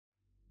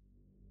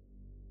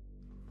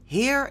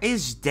Here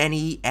is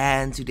Danny,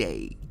 and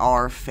today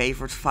our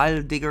favorite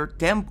file digger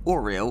Temp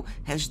Oreo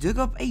has dug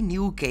up a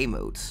new game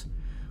mode.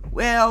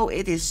 Well,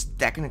 it is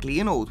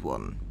technically an old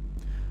one,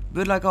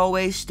 but like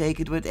always take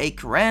it with a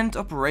grand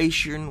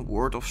operation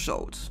word of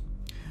salt.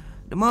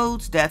 The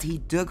mode that he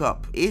dug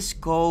up is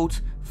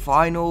called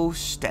Final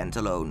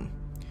Standalone.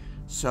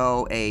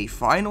 So a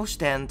final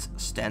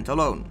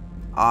standalone.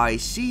 I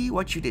see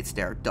what you did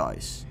there,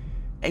 Dice.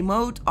 A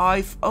mode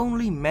I've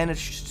only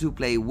managed to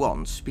play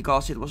once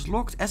because it was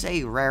locked as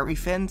a rare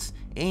event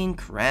in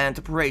Grand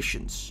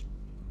Operations.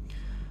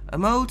 A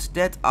mode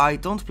that I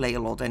don't play a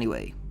lot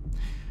anyway.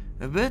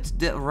 But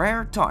the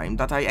rare time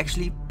that I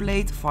actually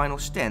played Final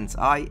Stand,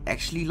 I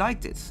actually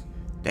liked it.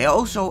 They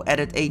also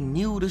added a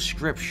new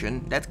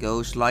description that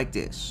goes like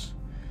this.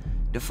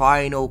 The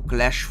final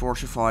clash for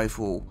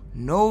survival.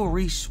 No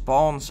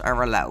respawns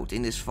are allowed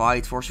in this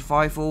fight for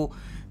survival,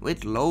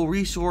 with low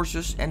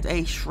resources and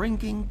a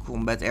shrinking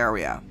combat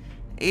area.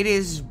 It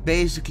is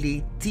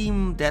basically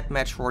Team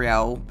Deathmatch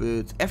Royale,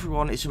 but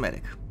everyone is a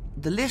medic.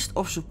 The list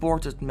of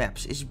supported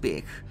maps is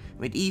big,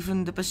 with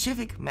even the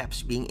Pacific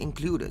maps being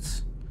included.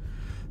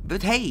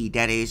 But hey,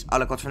 that is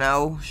all I got for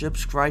now.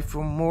 Subscribe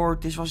for more.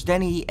 This was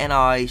Danny and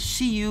I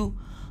see you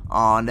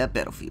on the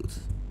battlefield.